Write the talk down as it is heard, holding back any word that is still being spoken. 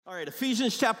right,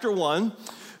 Ephesians chapter 1,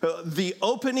 the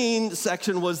opening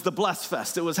section was the Bless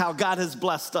Fest. It was how God has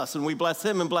blessed us, and we bless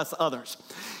him and bless others.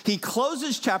 He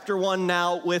closes chapter 1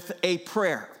 now with a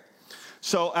prayer.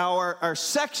 So our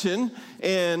section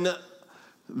in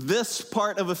this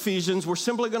part of Ephesians, we're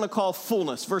simply going to call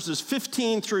fullness, verses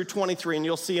 15 through 23, and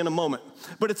you'll see in a moment.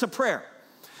 But it's a prayer.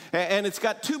 And it's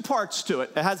got two parts to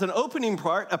it. It has an opening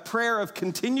part, a prayer of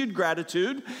continued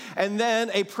gratitude, and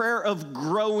then a prayer of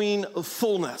growing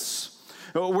fullness.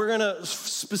 We're going to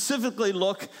specifically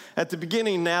look at the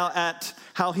beginning now at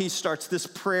how he starts this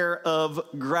prayer of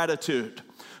gratitude.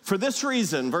 For this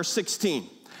reason, verse 16,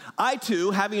 I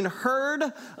too, having heard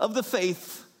of the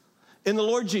faith in the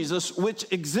Lord Jesus, which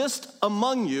exists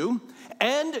among you,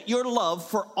 and your love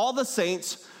for all the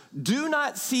saints, do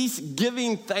not cease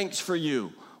giving thanks for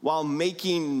you, while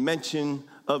making mention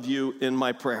of you in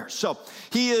my prayer. So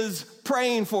he is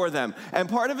praying for them. And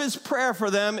part of his prayer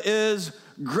for them is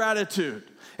gratitude.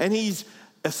 And he's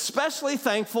especially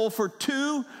thankful for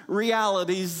two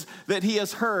realities that he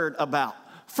has heard about.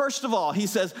 First of all, he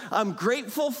says, I'm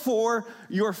grateful for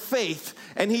your faith.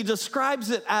 And he describes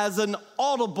it as an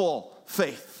audible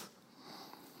faith.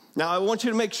 Now, I want you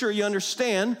to make sure you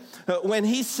understand when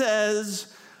he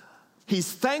says he's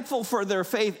thankful for their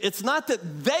faith, it's not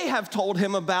that they have told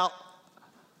him about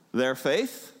their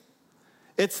faith.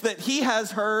 It's that he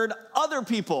has heard other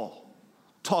people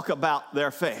talk about their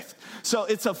faith. So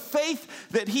it's a faith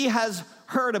that he has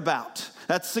heard about.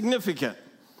 That's significant.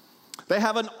 They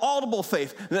have an audible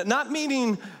faith, not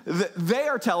meaning that they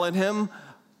are telling him,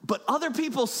 but other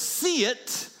people see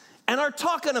it and are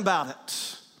talking about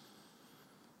it.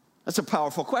 That's a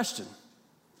powerful question.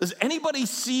 Does anybody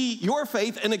see your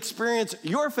faith and experience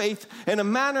your faith in a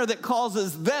manner that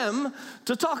causes them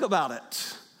to talk about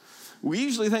it? We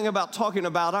usually think about talking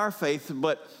about our faith,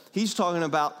 but he's talking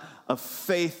about a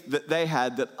faith that they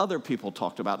had that other people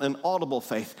talked about, an audible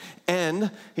faith. And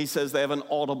he says they have an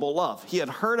audible love. He had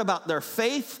heard about their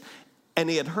faith, and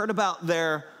he had heard about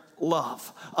their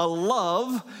love, a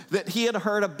love that he had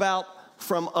heard about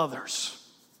from others.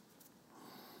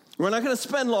 We're not going to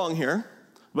spend long here,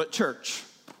 but church,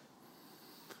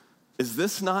 is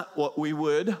this not what we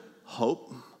would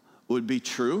hope would be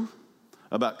true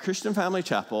about Christian Family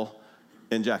Chapel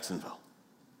in Jacksonville?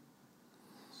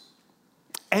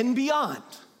 And beyond.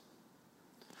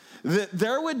 That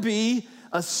there would be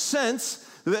a sense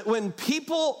that when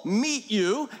people meet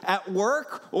you at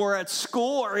work or at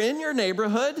school or in your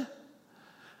neighborhood,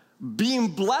 being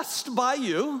blessed by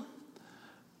you,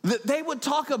 that they would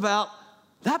talk about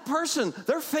that person,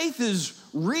 their faith is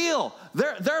real.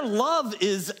 Their love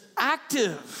is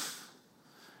active.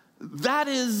 That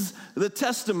is the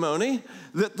testimony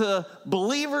that the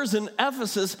believers in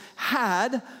Ephesus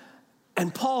had.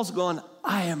 And Paul's going,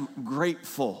 I am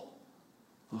grateful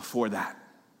for that.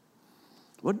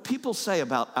 What would people say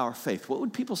about our faith? What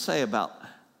would people say about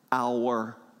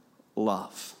our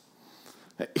love?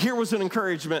 Here was an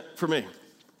encouragement for me.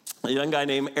 A young guy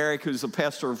named Eric, who's a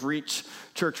pastor of Reach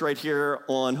Church right here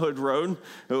on Hood Road.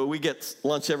 We get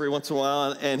lunch every once in a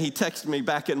while, and he texted me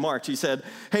back in March. He said,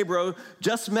 hey, bro,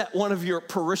 just met one of your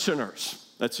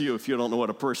parishioners. That's you if you don't know what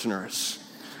a parishioner is.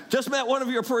 Just met one of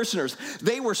your parishioners.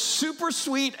 They were super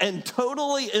sweet and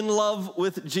totally in love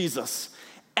with Jesus.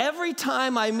 Every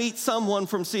time I meet someone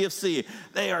from CFC,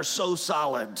 they are so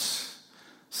solid.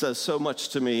 Says so much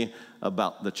to me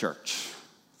about the church.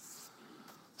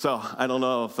 So I don't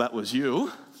know if that was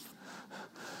you,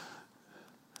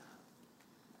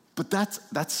 but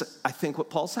that's I think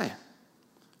what Paul's saying.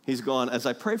 He's going, as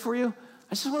I pray for you,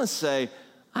 I just want to say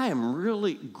I am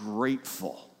really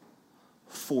grateful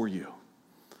for you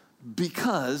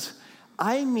because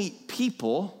I meet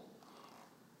people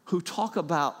who talk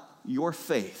about your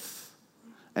faith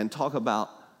and talk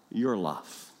about your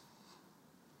love.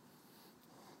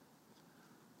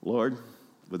 Lord,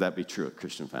 would that be true at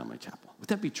Christian Family Chapel? Would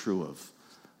that be true of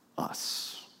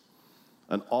us?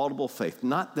 An audible faith,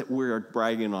 not that we're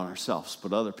bragging on ourselves,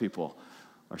 but other people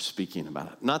are speaking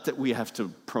about it. Not that we have to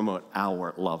promote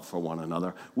our love for one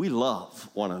another. We love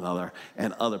one another,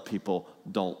 and other people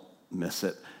don't miss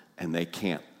it, and they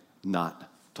can't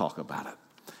not talk about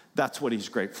it. That's what he's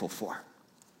grateful for.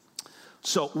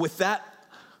 So with that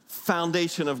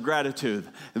foundation of gratitude,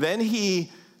 then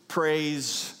he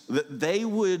prays that they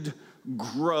would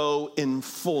grow in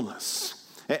fullness.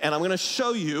 And I'm going to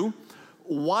show you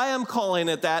why I'm calling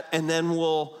it that, and then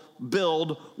we'll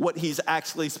build what he's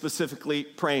actually specifically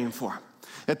praying for.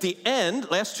 At the end,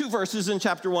 last two verses in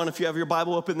chapter 1, if you have your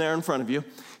Bible open there in front of you,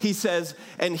 he says,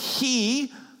 and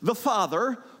he, the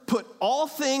Father, put all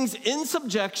things in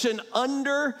subjection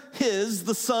under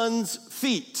the Son's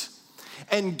feet,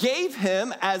 and gave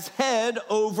him as head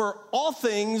over all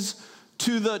things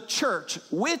to the church,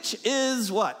 which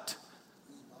is what?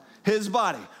 His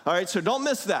body. All right, so don't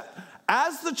miss that.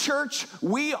 As the church,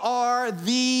 we are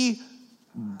the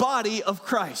body of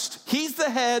Christ. He's the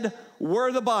head,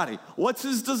 we're the body. What's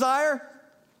his desire?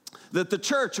 That the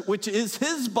church, which is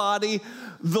his body,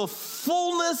 the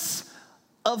fullness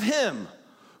of him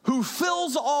who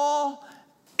fills all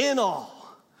in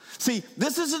all. See,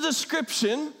 this is a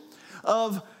description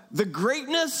of the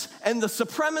greatness and the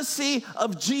supremacy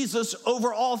of Jesus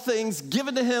over all things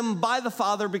given to him by the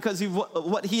Father because of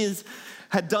what he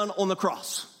had done on the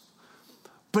cross.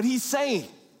 But he's saying,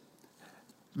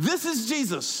 this is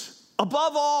Jesus,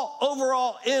 above all, over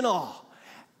all, in all,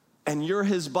 and you're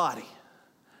his body.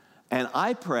 And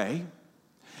I pray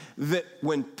that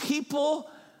when people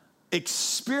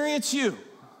experience you,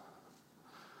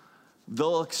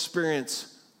 they'll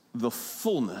experience the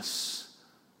fullness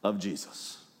of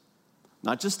Jesus.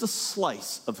 Not just a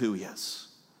slice of who he is.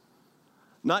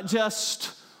 Not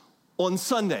just on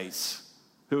Sundays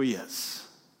who he is.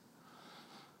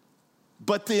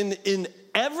 But then in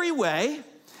every way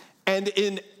and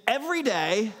in every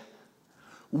day,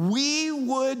 we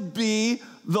would be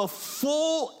the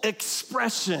full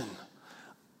expression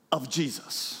of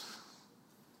Jesus.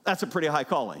 That's a pretty high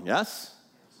calling, yes?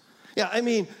 Yeah, I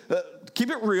mean, keep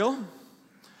it real.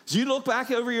 As you look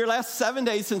back over your last 7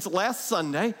 days since last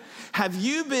Sunday, have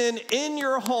you been in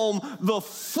your home the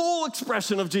full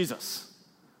expression of Jesus?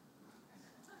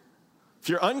 If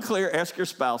you're unclear, ask your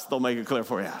spouse. They'll make it clear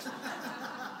for you.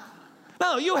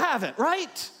 No, you haven't,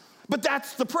 right? But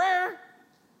that's the prayer.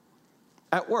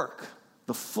 At work,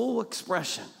 the full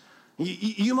expression.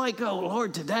 You might go,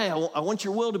 Lord, today I want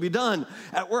your will to be done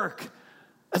at work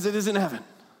as it is in heaven.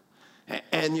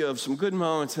 And you have some good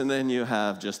moments, and then you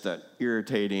have just that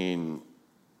irritating,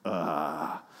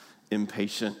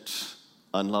 impatient,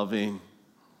 unloving,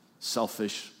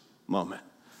 selfish moment.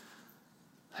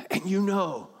 And you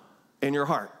know in your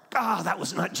heart, that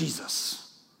was not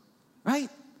Jesus, right?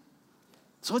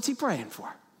 So what's he praying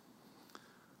for?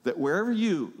 That wherever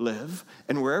you live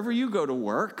and wherever you go to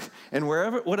work and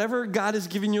whatever God has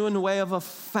given you in the way of a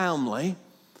family,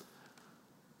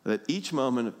 that each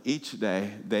moment of each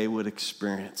day they would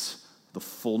experience the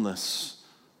fullness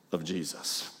of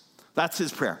Jesus. That's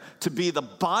his prayer, to be the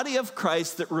body of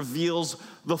Christ that reveals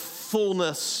the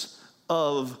fullness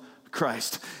of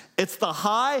Christ. It's the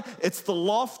high, it's the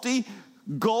lofty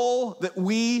goal that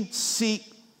we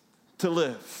seek to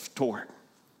live toward,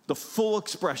 the full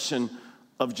expression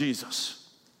of Jesus.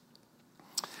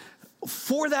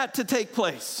 For that to take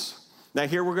place, now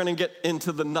here we're going to get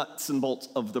into the nuts and bolts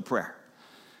of the prayer.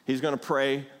 He's going to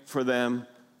pray for them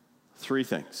 3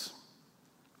 things.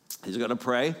 He's going to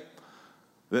pray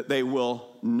that they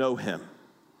will know him.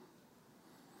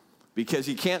 Because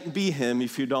you can't be him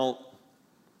if you don't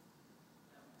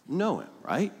know him,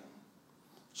 right?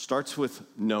 Starts with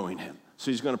knowing him.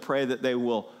 So he's going to pray that they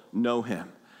will know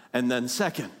him. And then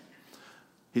second,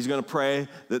 he's going to pray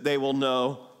that they will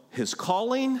know his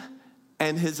calling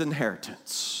and his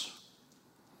inheritance.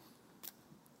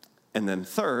 And then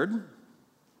third,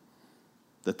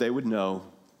 that they would know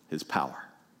his power.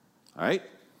 All right?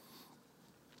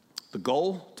 The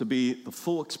goal to be the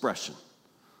full expression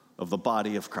of the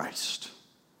body of Christ.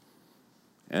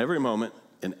 Every moment,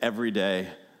 in every day,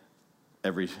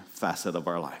 every facet of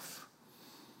our life.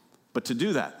 But to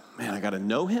do that, man, I got to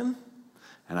know him,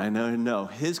 and I know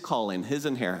his calling, his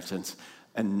inheritance,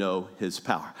 and know his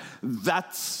power.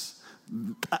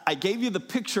 I gave you the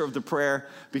picture of the prayer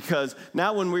because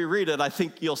now when we read it, I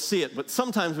think you'll see it. But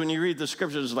sometimes when you read the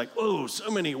scriptures, it's like, oh,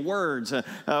 so many words.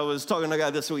 I was talking to a guy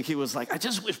this week. He was like, I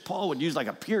just wish Paul would use like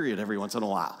a period every once in a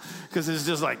while because it's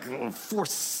just like 4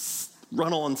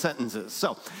 run-on sentences.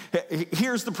 So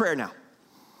here's the prayer now.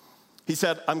 He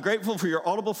said, I'm grateful for your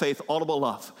audible faith, audible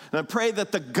love. And I pray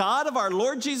that the God of our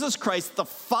Lord Jesus Christ, the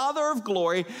Father of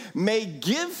glory, may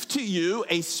give to you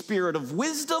a spirit of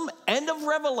wisdom and of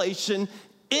revelation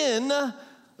in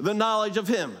the knowledge of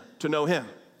him, to know him.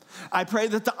 I pray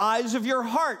that the eyes of your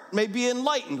heart may be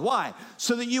enlightened. Why?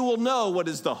 So that you will know what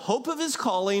is the hope of his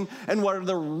calling and what are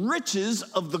the riches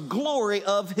of the glory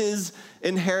of his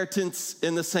inheritance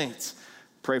in the saints.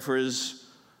 Pray for his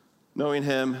knowing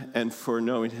him and for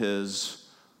knowing his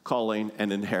calling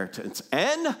and inheritance.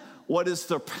 And what is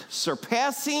the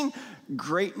surpassing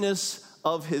greatness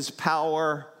of his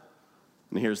power?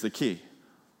 And here's the key.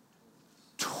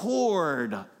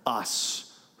 Toward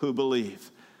us who believe.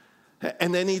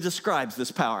 And then he describes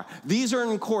this power. These are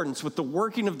in accordance with the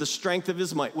working of the strength of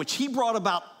his might, which he brought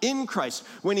about in Christ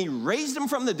when he raised him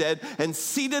from the dead and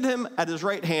seated him at his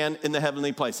right hand in the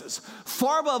heavenly places,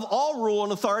 far above all rule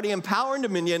and authority and power and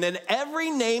dominion and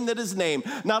every name that is named,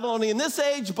 not only in this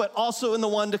age, but also in the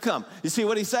one to come. You see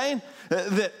what he's saying?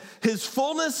 That his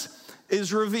fullness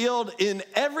is revealed in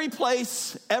every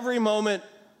place, every moment,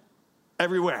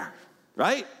 everywhere,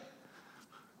 right?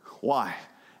 Why?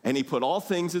 And he put all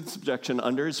things in subjection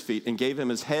under his feet and gave him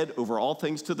his head over all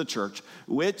things to the church,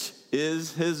 which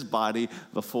is his body,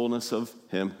 the fullness of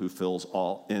him who fills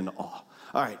all in all.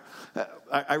 All right,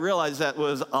 I realize that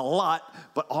was a lot,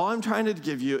 but all I'm trying to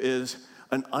give you is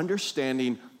an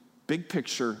understanding, big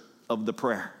picture of the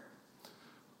prayer.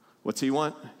 What's he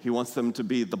want? He wants them to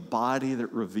be the body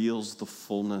that reveals the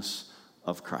fullness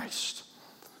of Christ.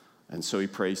 And so he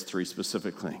prays three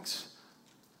specific things.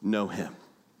 Know him.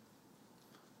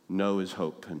 Know his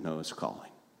hope and know his calling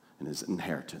and his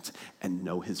inheritance and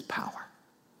know his power.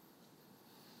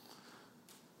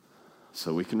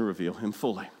 So we can reveal him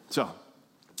fully. So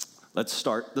let's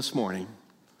start this morning.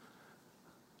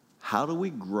 How do we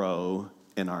grow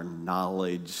in our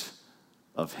knowledge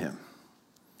of him?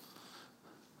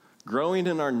 Growing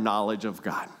in our knowledge of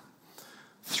God.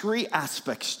 Three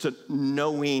aspects to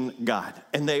knowing God,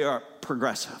 and they are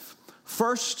progressive.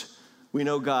 First, we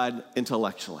know God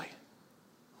intellectually.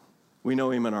 We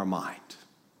know him in our mind.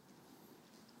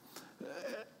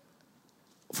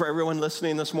 For everyone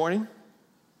listening this morning,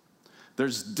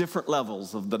 there's different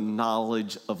levels of the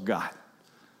knowledge of God.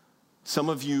 Some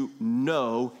of you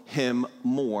know him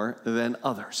more than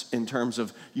others in terms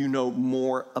of you know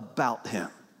more about him.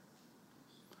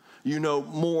 You know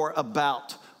more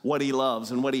about what he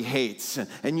loves and what he hates,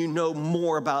 and you know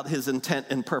more about his intent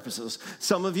and purposes.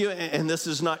 Some of you, and this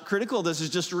is not critical, this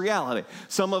is just reality.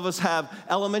 Some of us have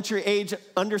elementary age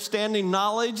understanding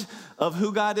knowledge of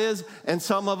who God is, and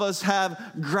some of us have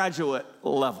graduate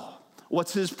level.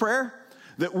 What's his prayer?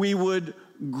 That we would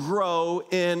grow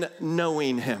in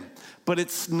knowing him. But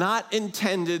it's not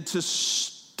intended to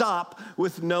stop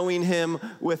with knowing him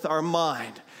with our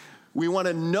mind. We want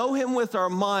to know him with our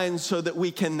minds so that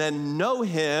we can then know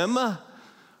him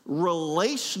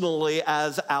relationally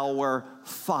as our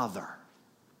Father.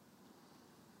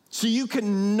 So you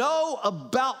can know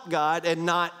about God and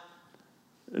not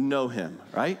know him,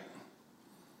 right?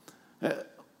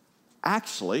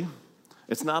 Actually,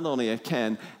 it's not only a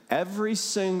can. Every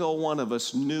single one of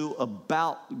us knew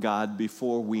about God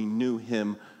before we knew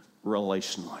him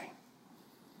relationally.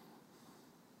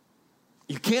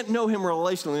 You can't know him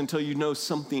relationally until you know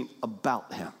something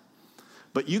about him.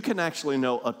 But you can actually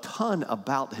know a ton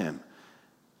about him,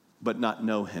 but not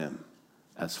know him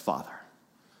as Father.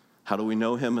 How do we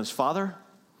know him as Father?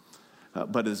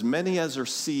 But as many as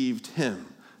received him.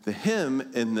 The him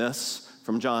in this,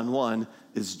 from John 1,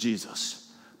 is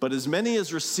Jesus. But as many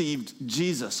as received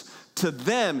Jesus, to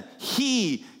them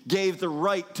he gave the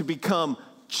right to become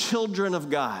children of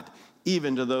God,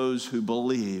 even to those who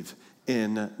believe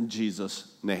in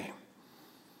Jesus' name.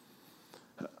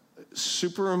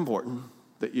 Super important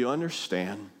that you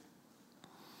understand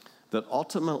that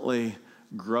ultimately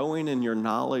growing in your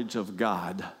knowledge of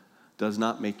God does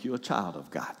not make you a child of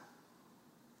God.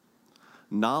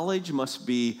 Knowledge must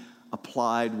be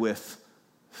applied with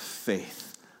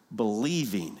faith,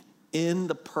 believing in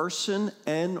the person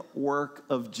and work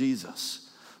of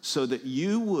Jesus, so that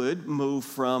you would move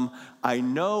from I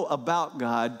know about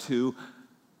God to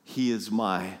he is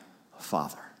my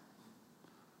Father.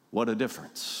 What a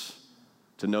difference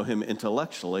to know him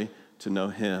intellectually, to know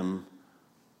him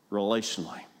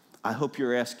relationally. I hope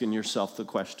you're asking yourself the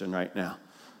question right now.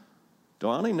 Do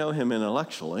I only know him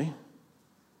intellectually,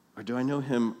 or do I know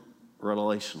him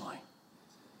relationally?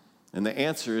 And the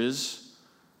answer is,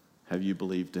 have you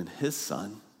believed in his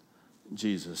Son,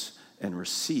 Jesus, and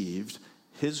received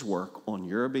his work on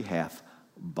your behalf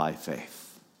by faith?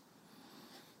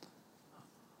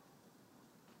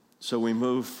 So we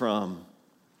move from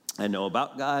I know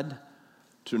about God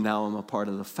to now I'm a part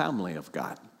of the family of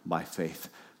God by faith,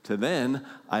 to then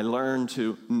I learn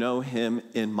to know him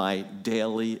in my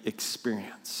daily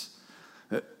experience.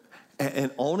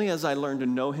 And only as I learn to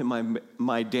know him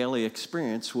my daily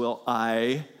experience will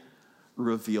I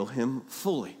reveal him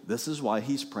fully. This is why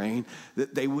he's praying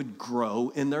that they would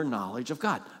grow in their knowledge of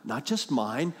God. Not just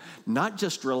mine, not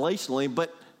just relationally,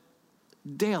 but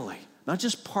daily. Not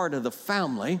just part of the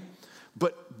family,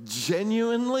 but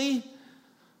genuinely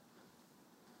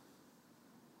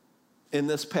in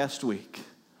this past week.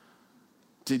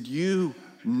 Did you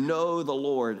know the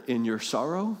Lord in your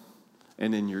sorrow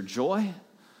and in your joy,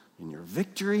 in your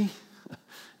victory,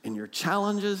 in your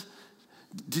challenges?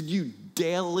 Did you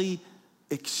daily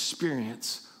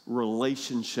experience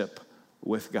relationship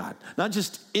with God? Not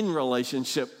just in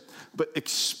relationship, but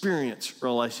experience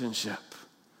relationship.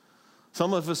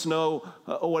 Some of us know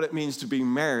what it means to be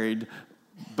married,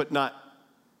 but not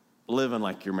living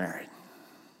like you're married.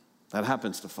 That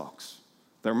happens to folks.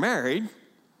 They're married,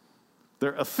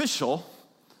 they're official,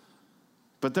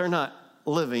 but they're not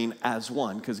living as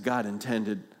one, because God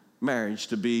intended marriage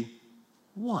to be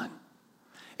one.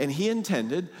 And he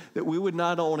intended that we would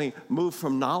not only move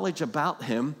from knowledge about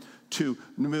him to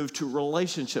move to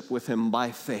relationship with him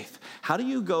by faith. How do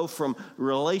you go from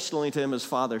relationally to him as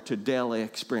Father to daily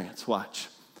experience? Watch.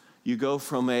 You go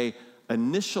from a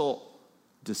initial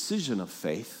decision of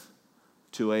faith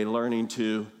to a learning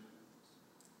to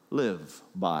live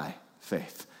by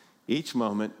faith. Each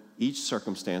moment, each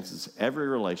circumstances, every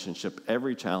relationship,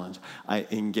 every challenge, I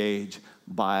engage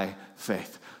by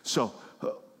faith. So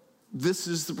this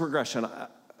is the progression.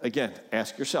 Again,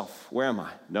 ask yourself, where am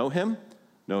I? Know him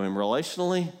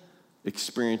relationally,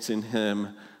 experiencing him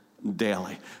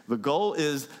daily. The goal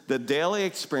is the daily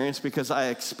experience, because I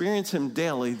experience him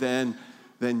daily, then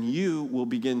you will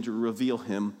begin to reveal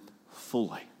him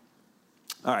fully.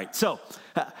 All right, so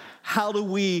how do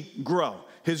we grow?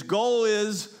 His goal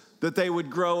is that they would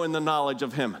grow in the knowledge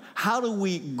of him. How do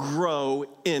we grow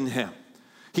in him?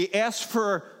 He asked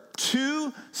for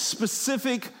two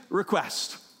specific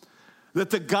requests. That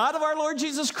the God of our Lord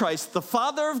Jesus Christ, the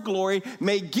Father of glory,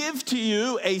 may give to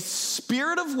you a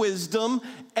spirit of wisdom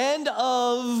and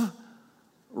of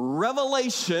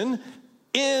revelation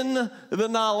in the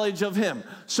knowledge of him.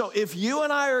 So if you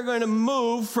and I are going to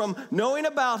move from knowing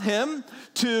about him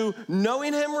to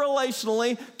knowing him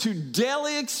relationally to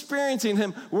daily experiencing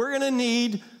him, we're going to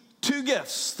need two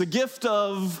gifts: the gift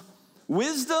of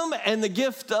wisdom and the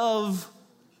gift of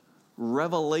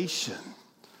revelation.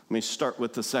 Let me start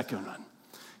with the second one.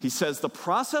 He says the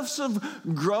process of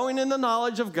growing in the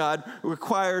knowledge of God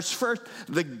requires first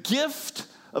the gift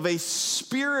of a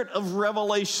spirit of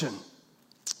revelation.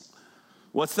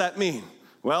 What's that mean?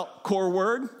 Well,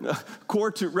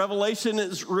 core to revelation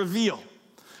is reveal.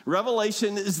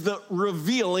 Revelation is the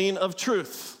revealing of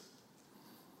truth.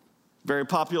 Very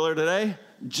popular today,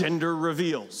 gender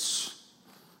reveals.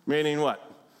 Meaning what?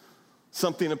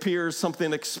 Something appears,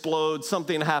 something explodes,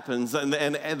 something happens, and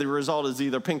the result is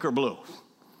either pink or blue.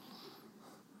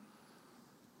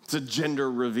 It's a gender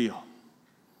reveal.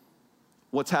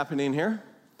 What's happening here?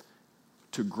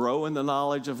 To grow in the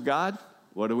knowledge of God,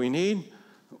 what do we need?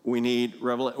 We need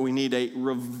a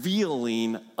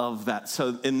revealing of that.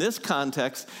 So in this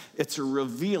context, it's a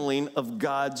revealing of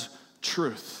God's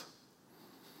truth.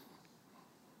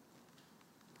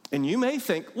 And you may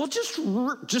think, well,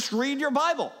 just read your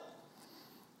Bible.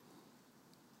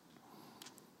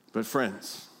 But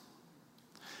friends,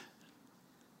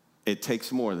 it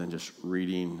takes more than just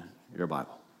reading your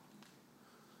Bible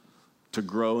to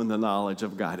grow in the knowledge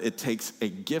of God. It takes a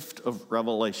gift of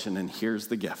revelation, and here's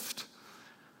the gift.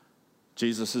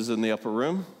 Jesus is in the upper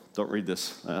room. Don't read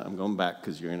this. I'm going back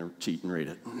because you're going to cheat and read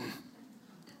it.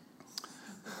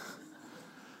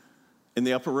 In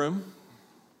the upper room,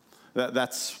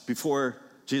 that's before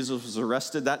Jesus was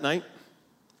arrested that night,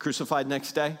 crucified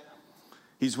next day.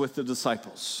 He's with the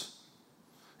disciples.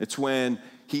 It's when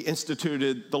he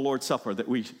instituted the Lord's Supper that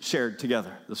we shared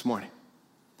together this morning.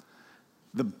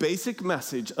 The basic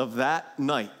message of that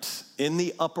night in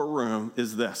the upper room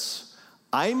is this: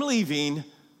 I'm leaving,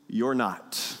 you're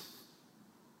not.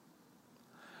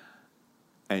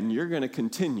 And you're going to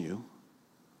continue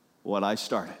what I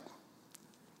started.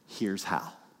 Here's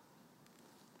how.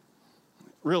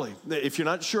 Really, if you're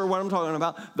not sure what I'm talking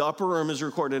about, the upper room is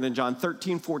recorded in John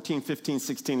 13, 14, 15,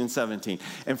 16, and 17.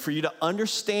 And for you to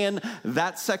understand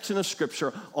that section of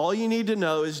Scripture, all you need to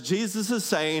know is Jesus is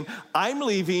saying, I'm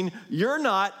leaving, you're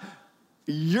not,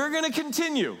 you're going to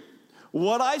continue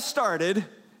what I started,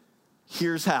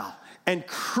 here's how. And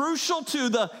crucial to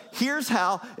the here's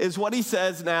how is what he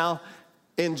says now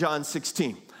in John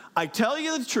 16. I tell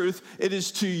you the truth, it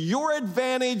is to your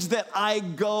advantage that I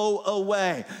go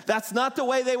away. That's not the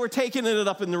way they were taking it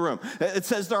up in the room. It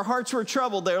says their hearts were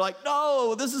troubled. They're like,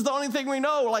 no, this is the only thing we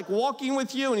know, like walking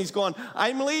with you. And he's going,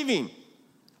 I'm leaving.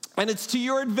 And it's to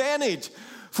your advantage.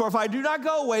 For if I do not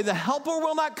go away, the helper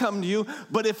will not come to you.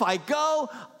 But if I go,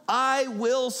 I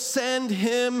will send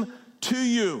him to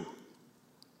you.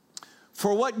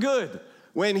 For what good?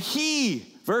 When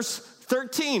he, verse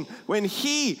 13, when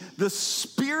he, the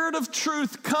Spirit of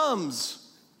truth, comes,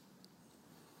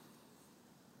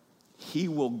 he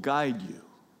will guide you.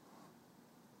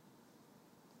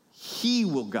 He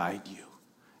will guide you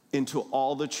into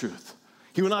all the truth.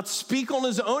 He will not speak on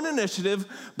his own initiative,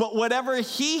 but whatever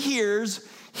he hears,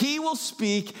 he will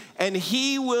speak and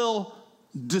he will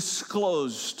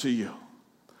disclose to you.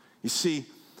 You see,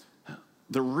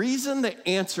 the reason the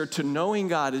answer to knowing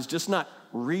God is just not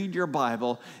read your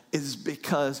Bible is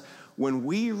because when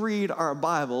we read our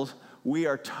Bibles, we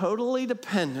are totally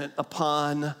dependent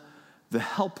upon the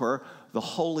helper, the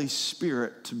Holy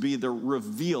Spirit, to be the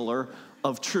revealer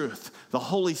of truth. The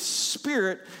Holy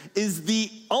Spirit is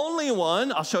the only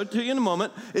one, I'll show it to you in a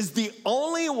moment, is the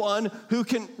only one who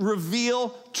can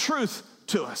reveal truth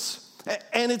to us.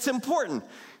 And it's important.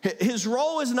 His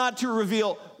role is not to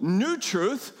reveal new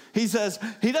truth. He says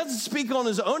he doesn't speak on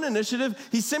his own initiative.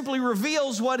 He simply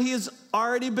reveals what he has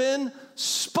already been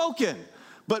spoken,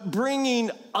 but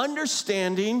bringing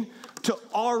understanding to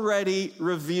already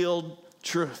revealed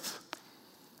truth.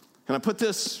 Can I put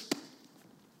this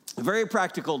very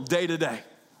practical day to day?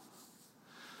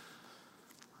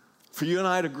 For you and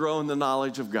I to grow in the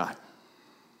knowledge of God,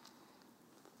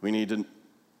 we need to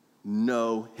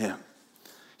know him.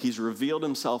 He's revealed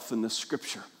himself in the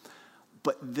scripture.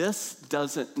 But this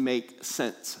doesn't make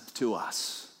sense to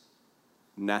us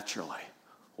naturally.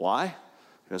 Why?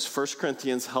 Because 1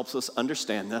 Corinthians helps us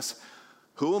understand this.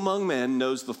 Who among men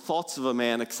knows the thoughts of a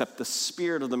man except the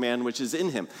spirit of the man which is in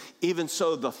him? Even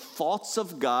so, the thoughts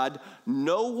of God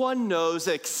no one knows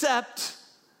except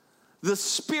the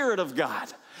Spirit of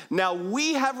God. Now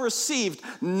we have received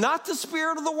not the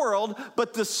spirit of the world,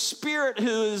 but the Spirit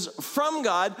who is from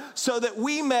God, so that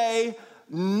we may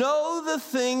know the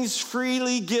things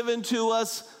freely given to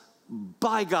us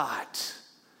by God.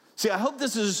 See, I hope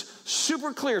this is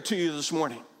super clear to you this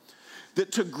morning,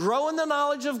 that to grow in the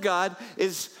knowledge of God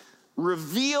is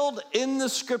revealed in the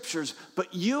scriptures,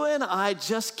 but you and I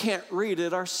just can't read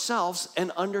it ourselves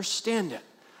and understand it,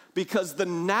 because the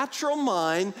natural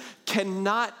mind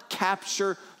cannot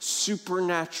capture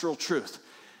supernatural truth.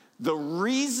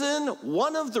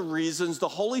 One of the reasons the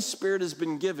Holy Spirit has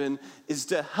been given is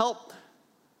to help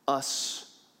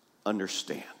us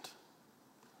understand.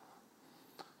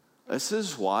 This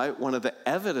is why one of the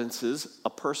evidences a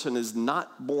person is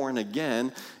not born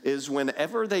again is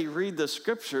whenever they read the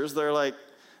scriptures, they're like,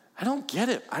 I don't get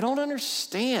it. I don't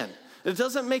understand. It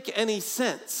doesn't make any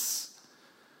sense.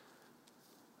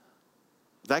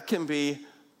 That can be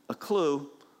a clue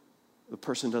the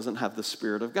person doesn't have the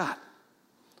Spirit of God.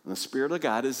 And the Spirit of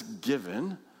God is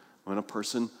given when a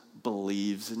person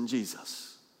believes in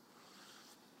Jesus.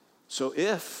 So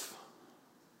if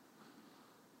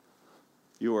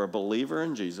you are a believer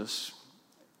in Jesus,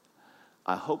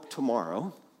 I hope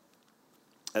tomorrow,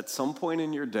 at some point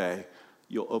in your day,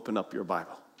 you'll open up your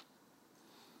Bible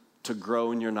to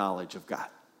grow in your knowledge of God.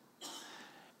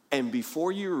 And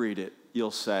before you read it,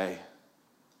 you'll say,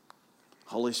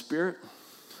 Holy Spirit,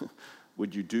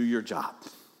 would you do your job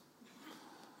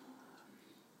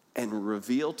and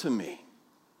reveal to me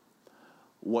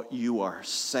what you are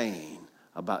saying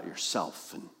about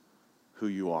yourself and who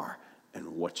you are and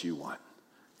what you want,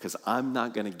 because I'm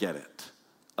not going to get it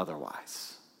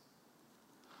otherwise.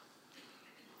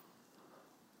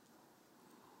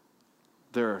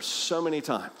 There are so many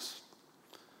times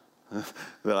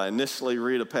that I initially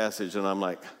read a passage and I'm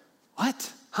like,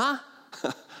 what? Huh?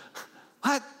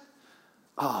 What?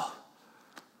 Oh,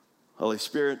 Holy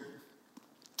Spirit,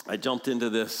 I jumped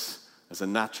into this as a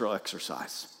natural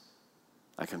exercise.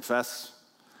 I confess,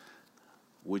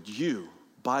 would you,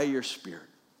 by your Spirit,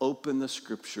 open the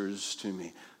scriptures to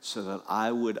me so that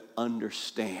I would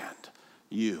understand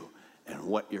you and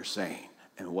what you're saying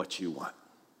and what you want?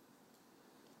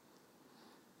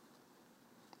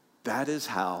 That is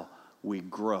how we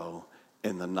grow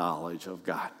in the knowledge of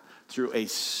God, through a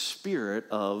spirit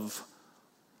of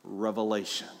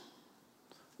revelation.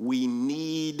 We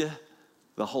need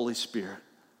the Holy Spirit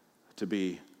to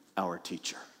be our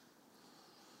teacher,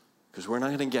 because we're not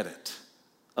going to get it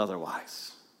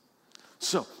otherwise.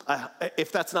 So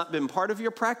if that's not been part of your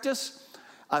practice,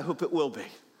 I hope it will be.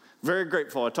 Very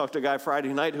grateful. I talked to a guy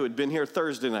Friday night who had been here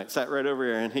Thursday night, sat right over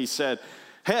here, and he said,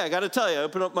 hey, I got to tell you, I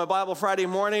opened up my Bible Friday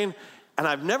morning, and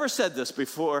I've never said this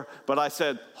before, but I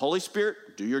said, Holy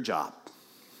Spirit, do your job.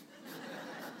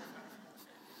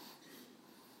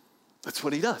 That's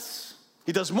what he does.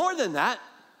 He does more than that,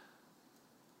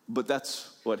 but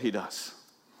that's what he does.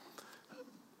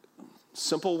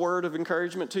 Simple word of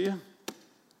encouragement to you.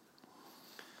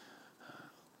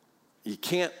 You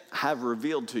can't have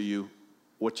revealed to you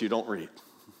what you don't read.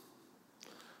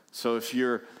 So if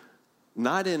you're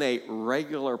not in a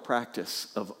regular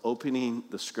practice of opening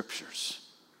the scriptures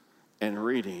and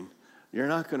reading, you're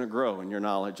not going to grow in your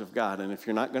knowledge of God. And if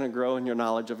you're not going to grow in your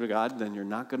knowledge of God, then you're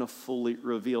not going to fully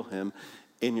reveal him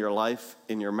in your life,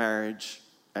 in your marriage,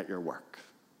 at your work.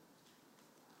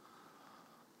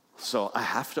 So I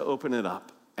have to open it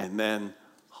up, and then,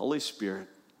 Holy Spirit,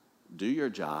 do your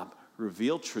job,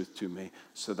 reveal truth to me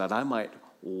so that I might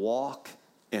walk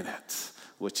in it,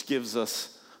 which gives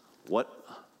us what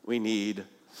we need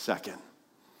second.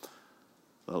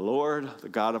 The Lord, the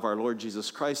God of our Lord Jesus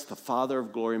Christ, the Father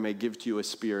of glory, may give to you a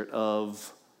spirit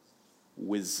of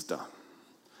wisdom.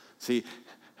 See,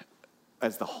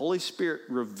 as the Holy Spirit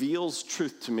reveals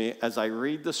truth to me as I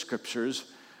read the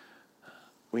scriptures,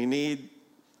 we need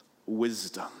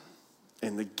wisdom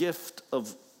and the gift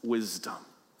of wisdom.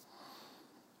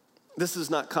 This is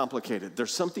not complicated.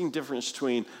 There's something different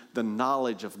between the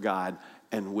knowledge of God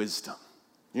and wisdom.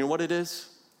 You know what it is?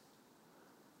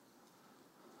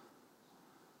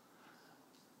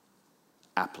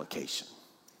 Application.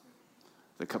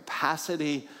 The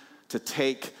capacity to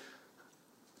take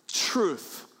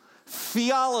truth,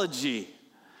 theology,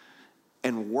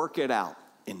 and work it out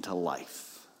into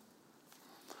life.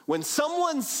 When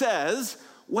someone says,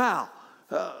 wow,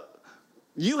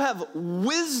 you have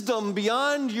wisdom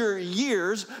beyond your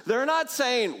years, they're not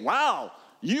saying, wow,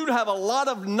 you have a lot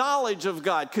of knowledge of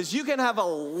God, because you can have a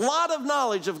lot of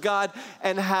knowledge of God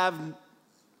and have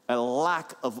a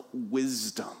lack of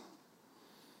wisdom.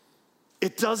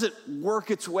 It doesn't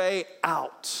work its way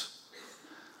out.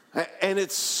 And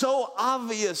it's so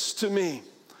obvious to me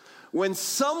when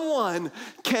someone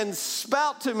can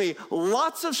spout to me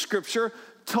lots of scripture,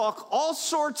 talk all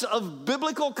sorts of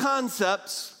biblical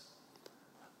concepts,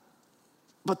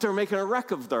 but they're making a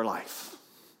wreck of their life.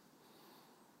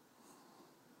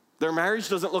 Their marriage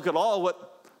doesn't look at all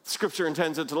what Scripture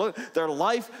intends it to look. Their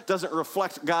life doesn't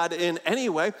reflect God in any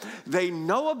way. They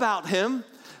know about Him,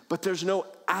 but there's no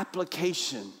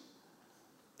application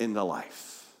in the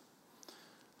life.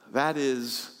 That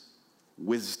is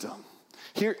wisdom.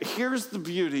 Here's the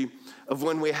beauty of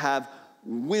when we have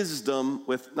wisdom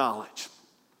with knowledge.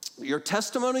 Your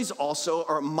testimonies also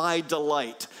are my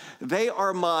delight. They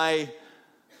are my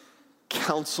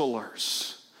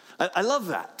counselors. I love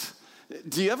that.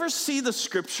 Do you ever see the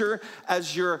scripture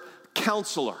as your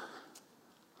counselor?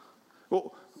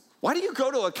 Well, why do you go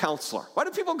to a counselor? Why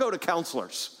do people go to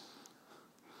counselors?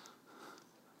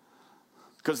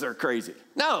 Because they're crazy.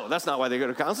 No, that's not why they go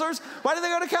to counselors. Why do they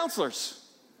go to counselors?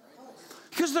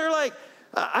 Because they're like,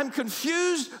 I'm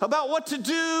confused about what to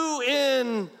do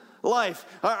in life.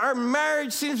 Our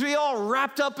marriage seems to be all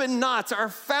wrapped up in knots. Our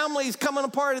family's coming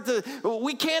apart.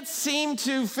 We can't seem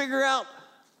to figure out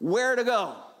where to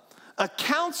go. A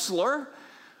counselor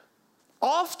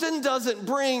often doesn't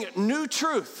bring new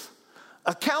truth.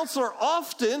 A counselor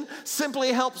often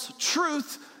simply helps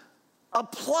truth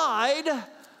applied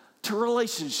to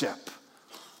relationship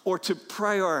or to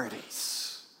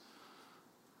priorities.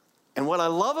 And what I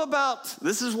love about,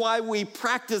 this is why we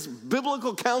practice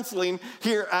biblical counseling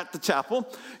here at the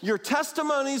chapel. Your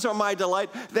testimonies are my delight.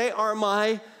 They are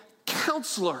my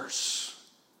counselors.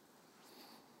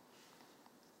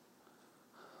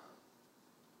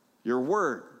 Your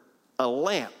word, a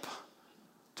lamp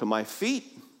to my feet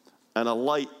and a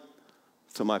light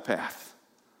to my path.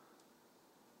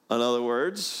 In other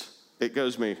words, it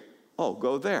goes me, oh,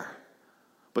 go there.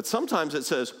 But sometimes it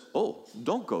says, oh,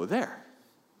 don't go there.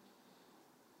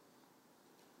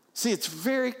 See, it's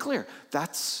very clear.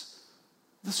 That's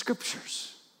the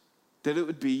scriptures, that it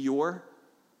would be your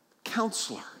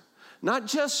counselor, not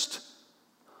just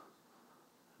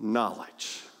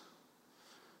knowledge.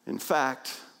 In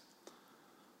fact,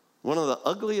 one of the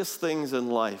ugliest things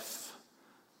in life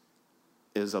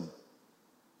is a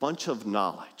bunch of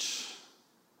knowledge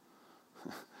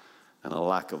and a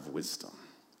lack of wisdom,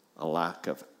 a lack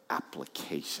of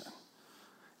application.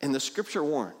 And the scripture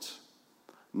warns,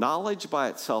 knowledge by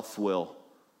itself will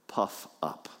puff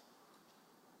up,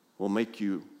 will make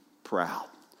you proud.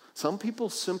 Some people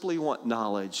simply want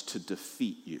knowledge to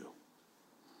defeat you.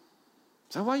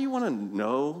 Is that why you want to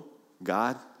know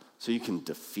God? So you can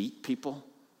defeat people?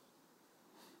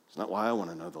 It's not why I want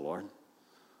to know the Lord.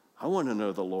 I want to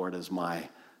know the Lord as my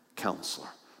counselor,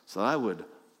 so that I would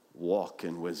walk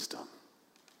in wisdom.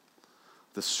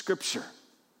 The scripture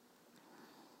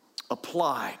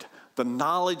applied, the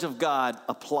knowledge of God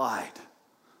applied,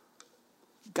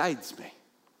 guides me.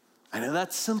 I know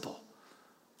that's simple,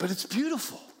 but it's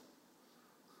beautiful.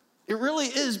 It really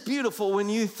is beautiful when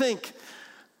you think,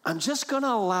 I'm just going to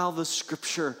allow the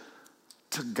scripture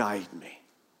to guide me.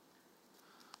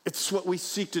 It's what we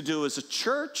seek to do as a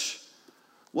church.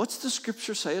 What's the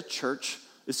scripture say a church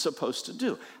is supposed to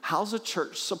do? How's a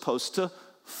church supposed to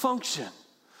function?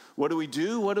 What do we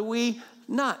do? What do we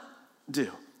not do?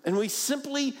 And we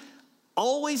simply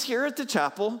always here at the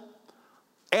chapel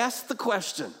ask the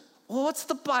question, well, what's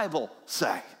the Bible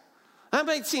say? That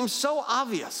might seem so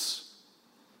obvious.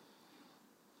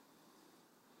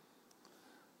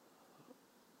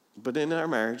 But in our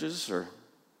marriages or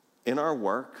in our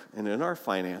work and in our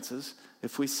finances,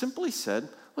 if we simply said,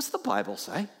 what's the Bible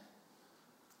say?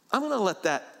 I'm going to let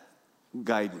that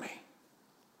guide me.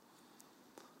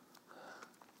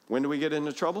 When do we get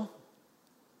into trouble?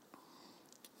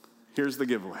 Here's the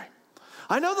giveaway.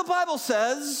 I know the Bible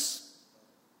says,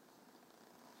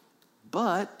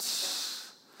 but,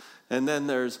 and then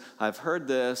there's, I've heard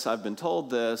this, I've been told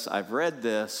this, I've read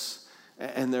this,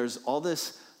 and there's all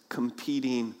this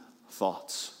competing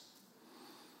thoughts.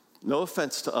 No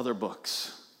offense to other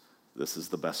books. This is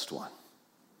the best one.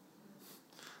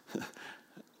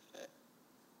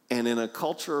 And in a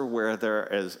culture where there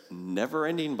is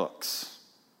never-ending books,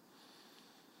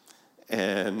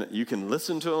 and you can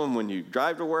listen to them when you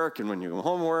drive to work and when you go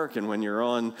home from work and when you're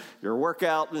on your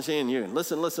workout machine, you can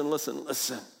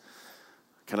listen.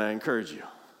 Can I encourage you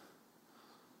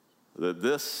that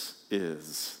this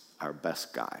is our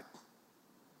best guide?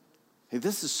 Hey,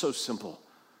 this is so simple,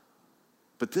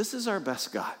 but this is our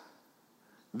best guide.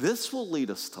 This will lead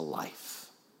us to life.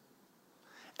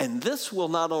 And this will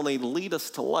not only lead us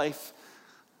to life,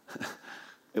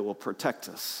 it will protect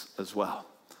us as well.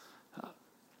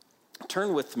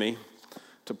 Turn with me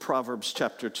to Proverbs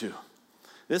chapter 2.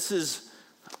 This is,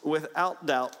 without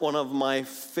doubt, one of my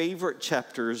favorite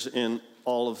chapters in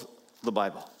all of the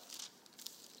Bible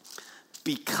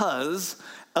because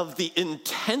of the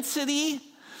intensity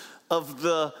of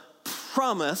the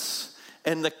promise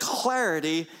and the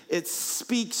clarity it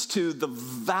speaks to the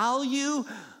value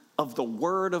of the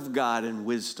Word of God and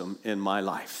wisdom in my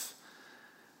life.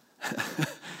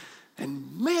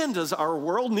 And man, does our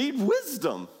world need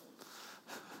wisdom.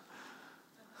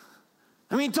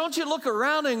 I mean, don't you look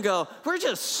around and go, we're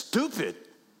just stupid.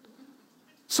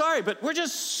 Sorry, but we're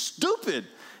just stupid.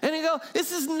 And you go,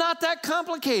 this is not that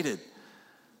complicated.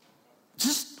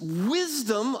 Just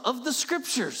wisdom of the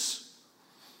scriptures.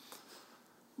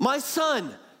 My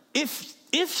son, if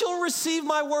you'll receive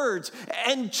my words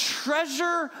and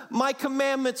treasure my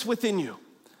commandments within you,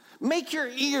 make your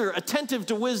ear attentive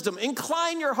to wisdom.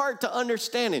 Incline your heart to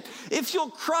understanding. If you'll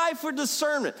cry for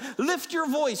discernment, lift your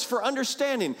voice for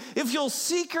understanding. If you'll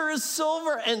seek her as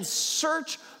silver and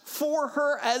search for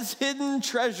her as hidden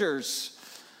treasures.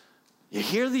 You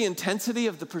hear the intensity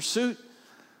of the pursuit?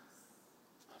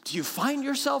 Do you find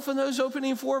yourself in those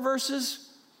opening 4 verses?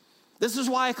 This is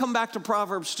why I come back to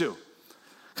Proverbs 2.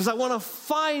 Because I want to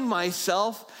find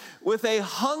myself with a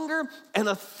hunger and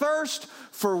a thirst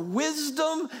for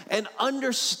wisdom and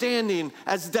understanding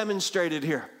as demonstrated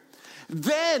here.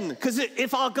 Then, because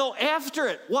if I'll go after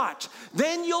it, watch,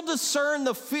 then you'll discern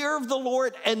the fear of the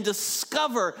Lord and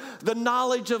discover the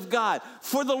knowledge of God.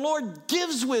 For the Lord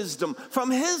gives wisdom. From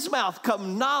his mouth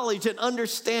come knowledge and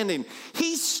understanding.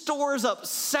 He stores up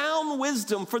sound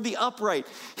wisdom for the upright.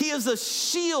 He is a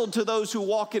shield to those who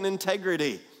walk in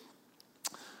integrity,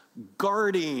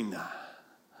 guarding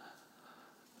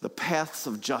the paths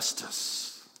of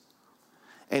justice,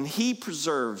 and he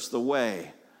preserves the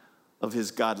way of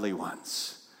his godly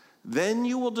ones. Then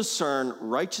you will discern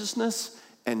righteousness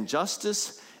and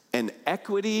justice and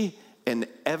equity and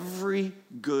every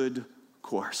good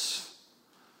course.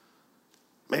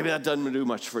 Maybe that doesn't do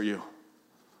much for you.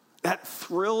 That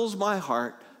thrills my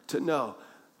heart to know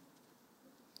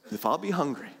if I'll be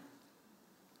hungry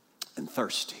and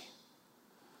thirsty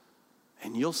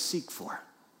and you'll seek for it,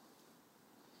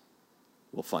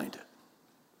 we'll find it.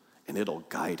 And it'll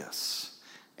guide us.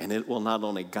 And it will not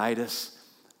only guide us,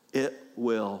 it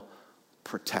will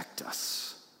protect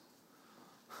us.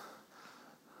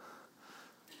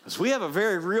 Because we have a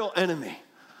very real enemy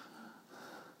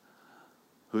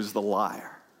who's the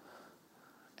liar.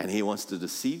 And he wants to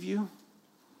deceive you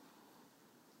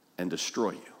and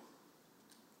destroy you.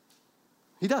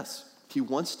 He does. He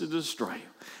wants to destroy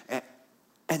you.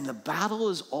 And the battle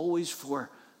is always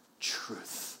for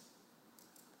truth.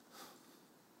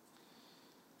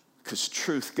 Because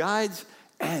truth guides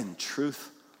and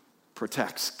truth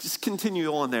protects. Just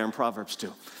continue on there in Proverbs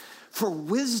 2. For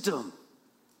wisdom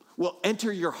will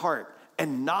enter your heart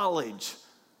and knowledge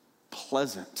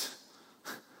pleasant.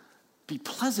 Be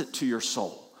pleasant to your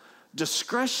soul.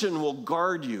 Discretion will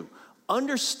guard you.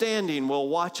 Understanding will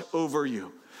watch over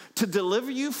you. To deliver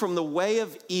you from the way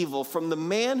of evil, from the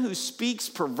man who speaks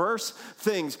perverse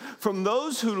things, from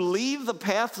those who leave the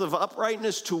paths of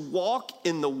uprightness to walk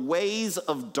in the ways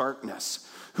of darkness,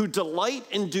 who delight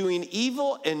in doing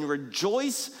evil and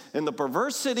rejoice in the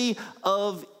perversity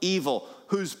of evil,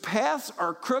 whose paths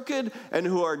are crooked and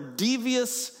who are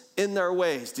devious in their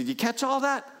ways. Did you catch all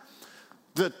that?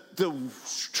 The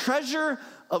treasure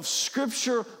of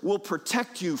Scripture will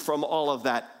protect you from all of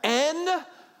that. And,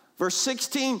 verse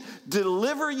 16,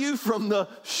 deliver you from the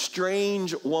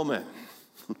strange woman.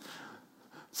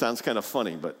 Sounds kind of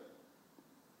funny, but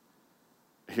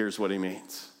here's what he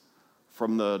means.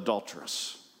 From the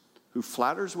adulteress, who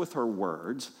flatters with her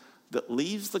words, that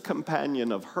leaves the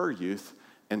companion of her youth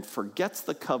and forgets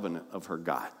the covenant of her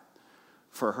God.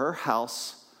 For her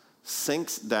house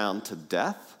sinks down to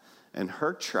death, and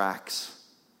her tracks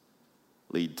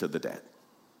lead to the dead.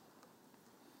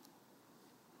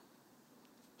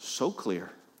 So clear,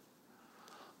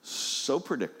 so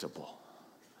predictable.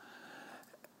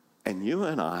 And you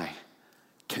and I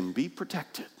can be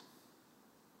protected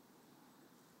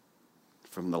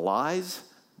from the lies,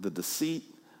 the deceit,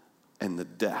 and the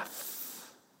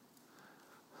death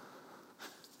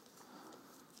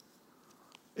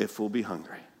if we'll be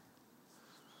hungry.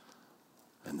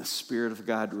 And the Spirit of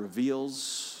God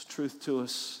reveals truth to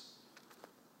us,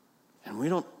 and we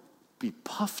don't be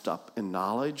puffed up in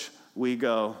knowledge. We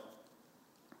go,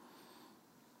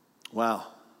 wow,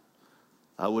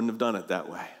 I wouldn't have done it that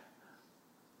way,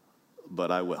 but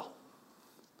I will.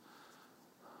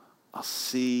 I'll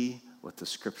see what the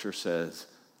Scripture says,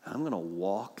 and I'm going to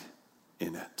walk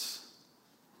in it.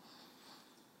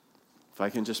 If I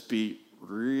can just be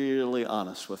really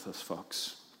honest with us,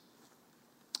 folks,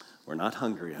 we're not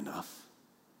hungry enough.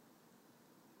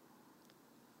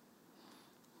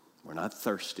 We're not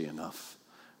thirsty enough.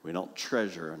 We don't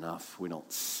treasure enough. We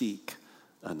don't seek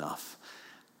enough.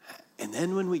 And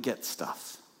then when we get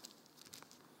stuff,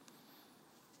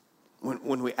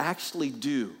 when we actually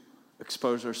do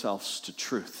expose ourselves to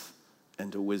truth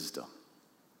and to wisdom,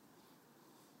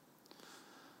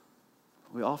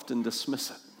 we often dismiss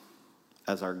it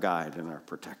as our guide and our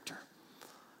protector.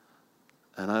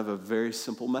 And I have a very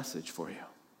simple message for you.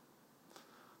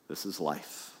 This is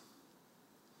life.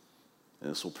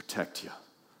 And this will protect you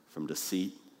from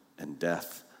deceit and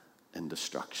death and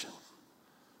destruction.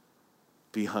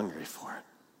 Be hungry for it.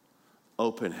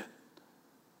 Open it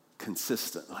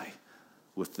consistently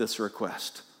with this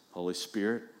request. Holy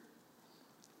Spirit,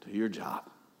 do your job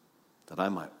that I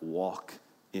might walk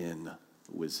in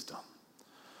wisdom.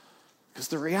 Because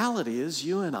the reality is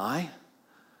you and I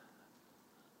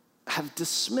have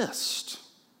dismissed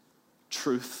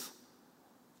truth.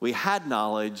 We had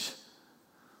knowledge,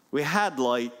 we had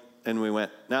light, and we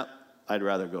went, no, I'd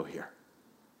rather go here.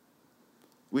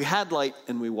 We had light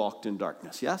and we walked in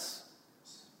darkness, yes?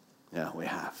 Yeah, we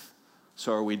have.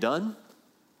 So are we done?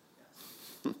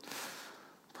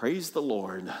 Praise the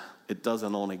Lord. It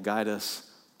doesn't only guide us,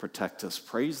 protect us.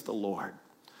 Praise the Lord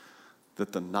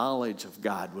that the knowledge of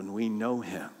God, when we know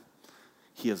him,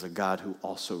 he is a God who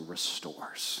also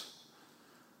restores.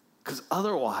 Because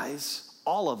otherwise,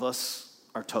 all of us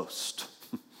are toast.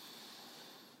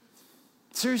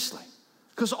 Seriously.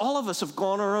 Because all of us have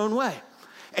gone our own way.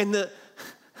 And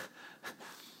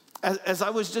as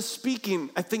I was just speaking,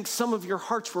 I think some of your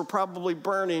hearts were probably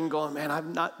burning, going, man,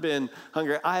 I've not been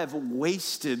hungry. I have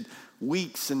wasted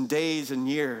weeks and days and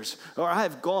years, or I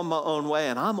have gone my own way,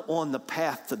 and I'm on the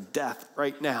path to death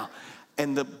right now.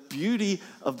 And the beauty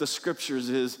of the Scriptures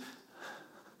is,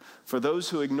 for those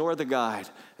who ignore the guide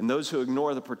and those who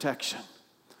ignore the protection,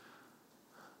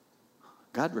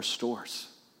 God restores.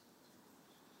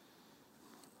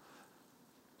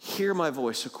 Hear my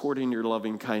voice according to your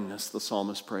loving kindness, the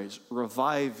psalmist prays.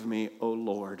 Revive me, O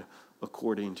Lord,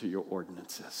 according to your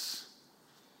ordinances.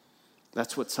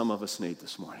 That's what some of us need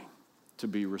this morning, to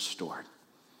be restored.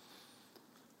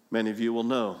 Many of you will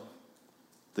know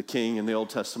the king in the Old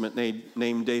Testament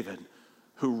named David,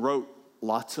 who wrote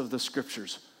lots of the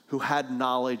Scriptures, who had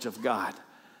knowledge of God,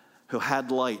 who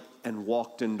had light and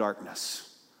walked in darkness.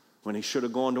 When he should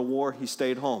have gone to war, he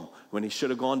stayed home. When he should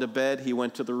have gone to bed, he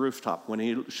went to the rooftop. When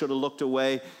he should have looked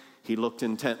away, he looked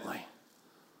intently.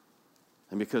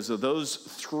 And because of those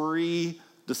 3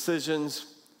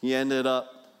 decisions, he ended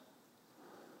up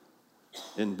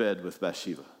in bed with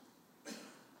Bathsheba,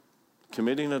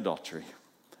 committing adultery,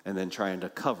 and then trying to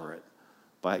cover it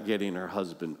by getting her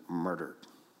husband murdered.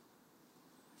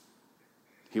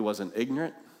 He wasn't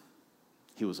ignorant.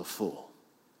 He was a fool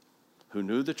who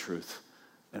knew the truth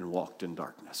and walked in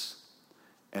darkness.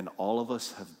 And all of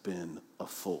us have been a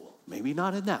fool. Maybe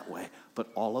not in that way, but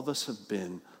all of us have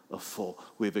been a fool.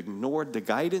 We've ignored the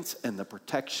guidance and the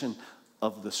protection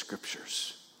of the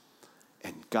Scriptures.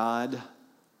 And God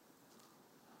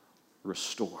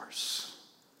restores.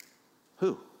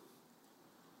 Who?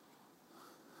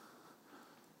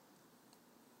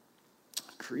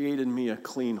 Create in me a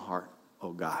clean heart,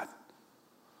 O God.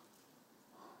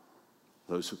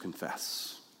 those who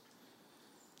confess,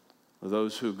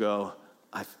 those who go,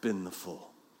 I've been the fool.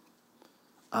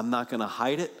 I'm not going to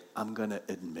hide it. I'm going to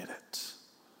admit it.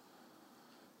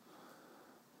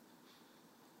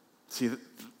 See,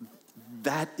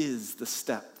 that is the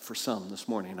step for some this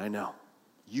morning, I know.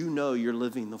 You know you're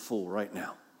living the fool right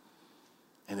now.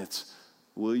 And it's,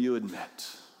 will you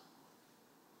admit?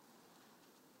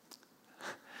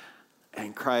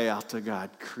 And cry out to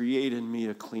God, create in me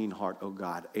a clean heart, O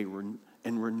God,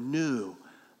 and renew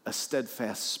a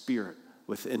steadfast spirit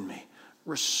within me.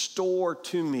 Restore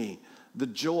to me the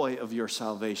joy of your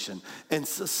salvation and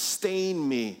sustain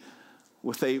me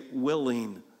with a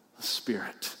willing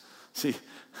spirit. See,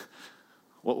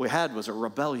 what we had was a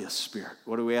rebellious spirit.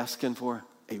 What are we asking for?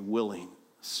 A willing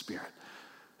spirit.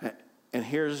 And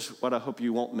here's what I hope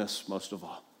you won't miss most of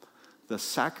all. The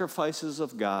sacrifices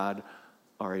of God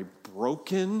are a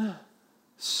broken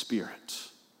spirit,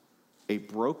 a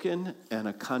broken and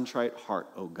a contrite heart,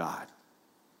 O God.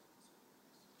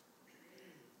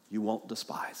 You won't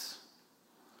despise.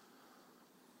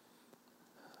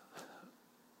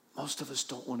 Most of us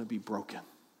don't want to be broken.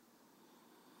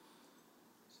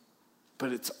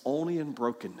 But it's only in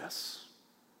brokenness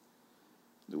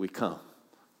that we come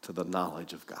to the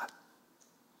knowledge of God.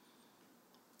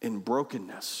 In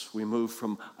brokenness, we move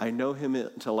from I know him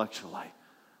intellectually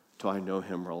to I know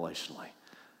him relationally.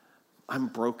 I'm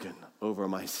broken over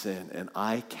my sin, and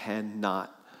I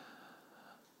cannot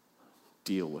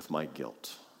deal with my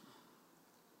guilt.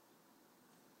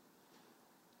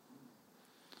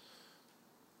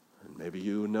 And maybe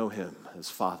you know him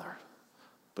as Father,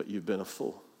 but you've been a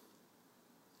fool.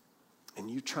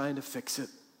 And you're trying to fix it.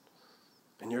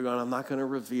 And you're going, I'm not going to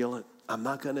reveal it. I'm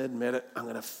not going to admit it. I'm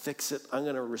going to fix it. I'm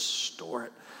going to restore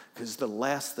it. Because the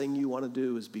last thing you want to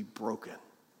do is be broken.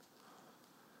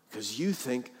 Because you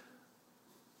think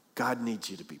God needs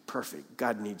you to be perfect.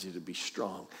 God needs you to be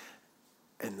strong.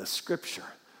 And the scripture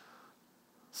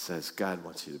says God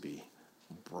wants you to be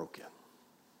broken.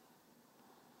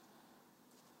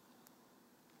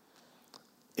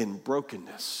 In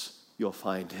brokenness, you'll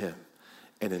find him.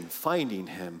 And in finding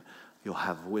him, you'll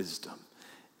have wisdom.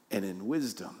 And in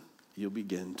wisdom, you'll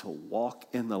begin to walk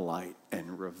in the light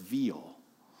and reveal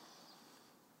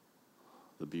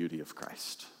the beauty of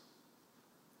Christ.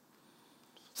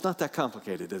 It's not that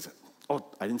complicated, is it? Oh,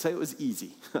 I didn't say it was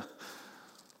easy.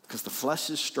 Because the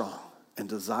flesh is strong and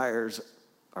desires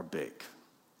are big.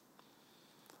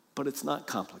 But it's not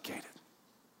complicated.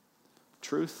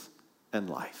 Truth and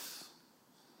life.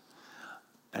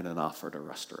 And an offer to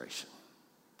restoration.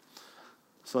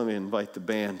 So let me invite the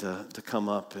band to come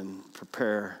up and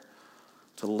prepare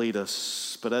to lead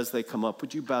us. But as they come up,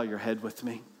 would you bow your head with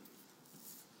me?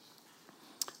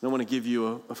 I want to give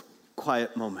you a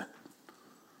quiet moment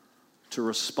to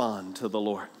respond to the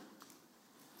Lord.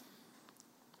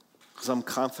 Because I'm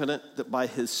confident that by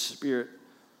his Spirit,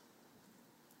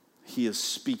 he is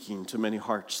speaking to many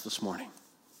hearts this morning.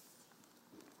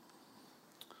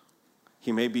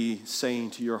 He may be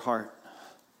saying to your heart,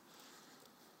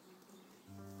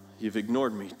 you've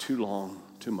ignored me too long,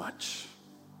 too much.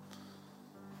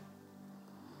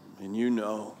 And you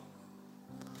know,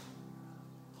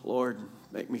 Lord,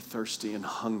 make me thirsty and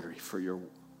hungry for your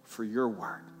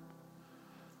word.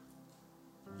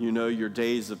 You know your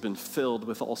days have been filled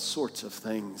with all sorts of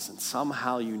things, and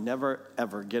somehow you never,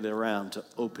 ever get around to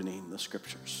opening the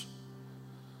scriptures.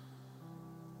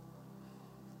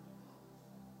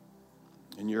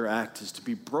 And your act is to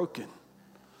be broken,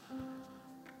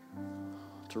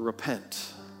 to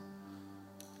repent,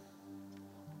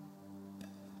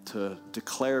 to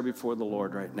declare before the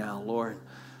Lord right now, Lord,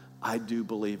 I do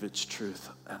believe it's truth,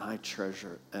 and I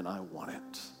treasure it, and I want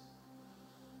it.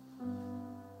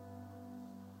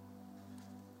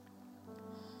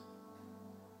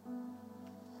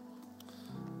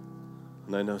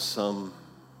 And I know some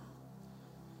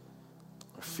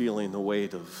are feeling the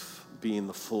weight of being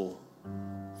the fool.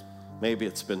 Maybe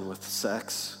it's been with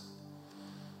sex.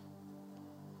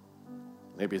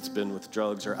 Maybe it's been with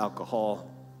drugs or alcohol.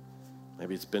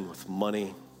 Maybe it's been with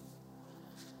money.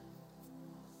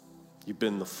 You've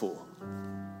been the fool.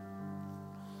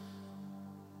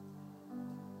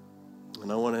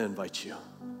 And I want to invite you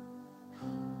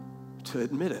to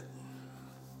admit it.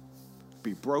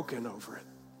 Be broken over it.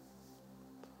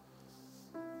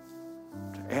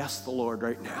 To ask the Lord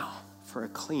right now for a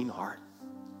clean heart.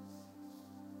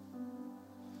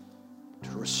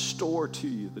 To restore to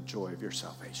you the joy of your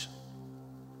salvation.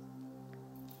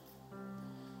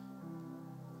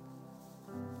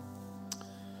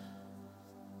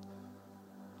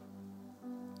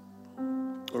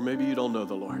 Or maybe you don't know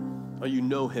the Lord. Or you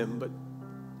know him, but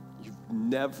you've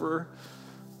never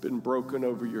been broken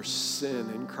over your sin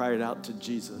and cried out to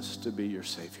Jesus to be your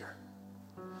Savior.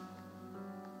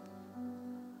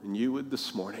 And you would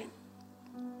this morning,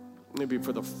 maybe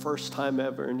for the first time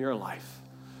ever in your life,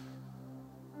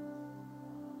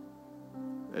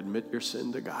 admit your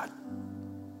sin to God.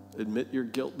 Admit your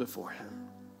guilt before Him.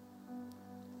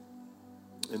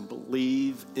 And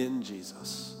believe in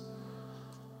Jesus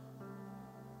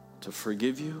to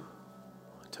forgive you,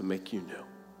 to make you new.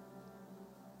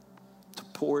 To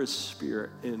pour His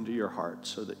Spirit into your heart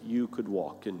so that you could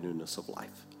walk in newness of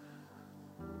life.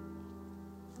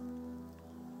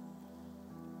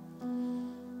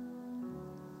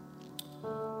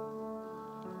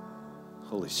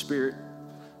 Holy Spirit,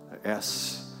 I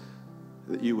ask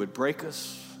that you would break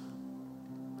us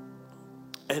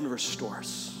and restore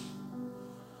us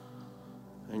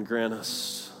and grant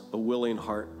us a willing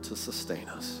heart to sustain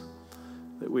us,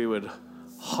 that we would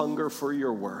hunger for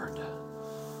your word,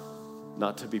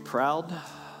 not to be proud,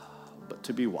 but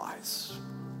to be wise.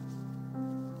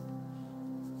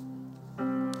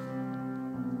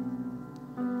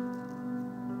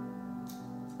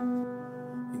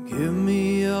 Give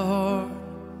me a heart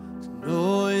to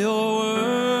know your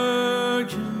word.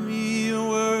 Give me a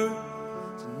word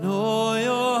to know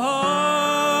your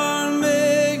heart.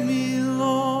 Make me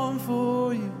long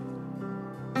for you.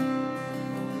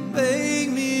 Make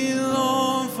me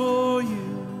long for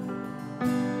you.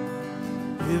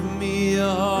 Give me a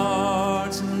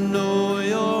heart to know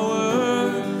your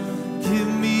word. Give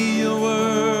me a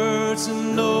word to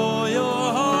know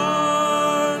your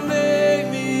heart. Make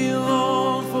me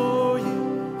long for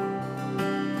you.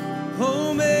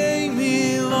 Oh, make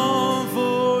me long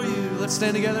for you. Let's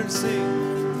stand together and sing.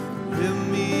 Give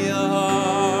me a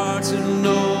heart to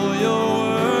know your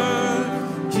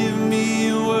word. Give me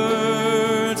a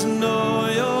word to know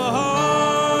your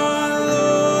heart.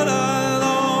 Lord, I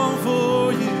long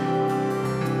for you.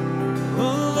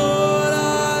 Oh, Lord,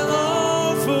 I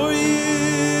long for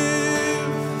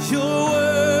you. Your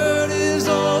word is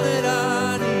all that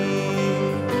I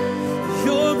need.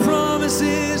 Your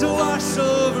promises wash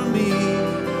over me.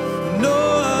 No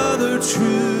other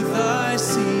truth I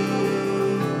see.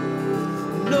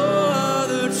 No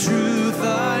other truth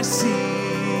I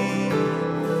see.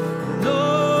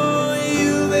 No,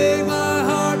 you make my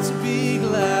heart to be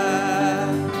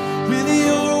glad. With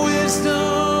your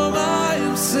wisdom I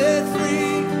am set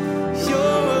free.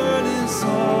 Your word is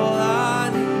all I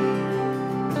need.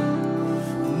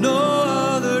 No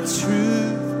other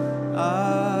truth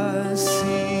I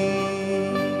see.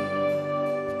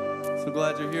 So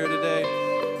glad you're here today.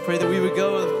 Pray that we would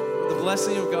go with the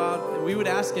blessing of God, and we would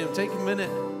ask Him, take a minute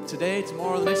today,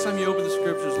 tomorrow, the next time you open the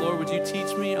scriptures, Lord, would you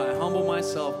teach me? I humble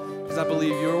myself because I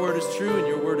believe your word is true and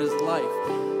your word is life.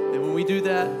 And when we do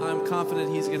that, I'm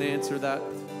confident He's going to answer that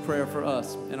prayer for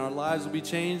us. And our lives will be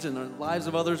changed, and the lives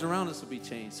of others around us will be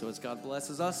changed. So as God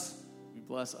blesses us, we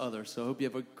bless others. So I hope you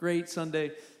have a great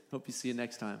Sunday. Hope you see you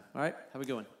next time. All right? Have a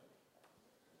good one.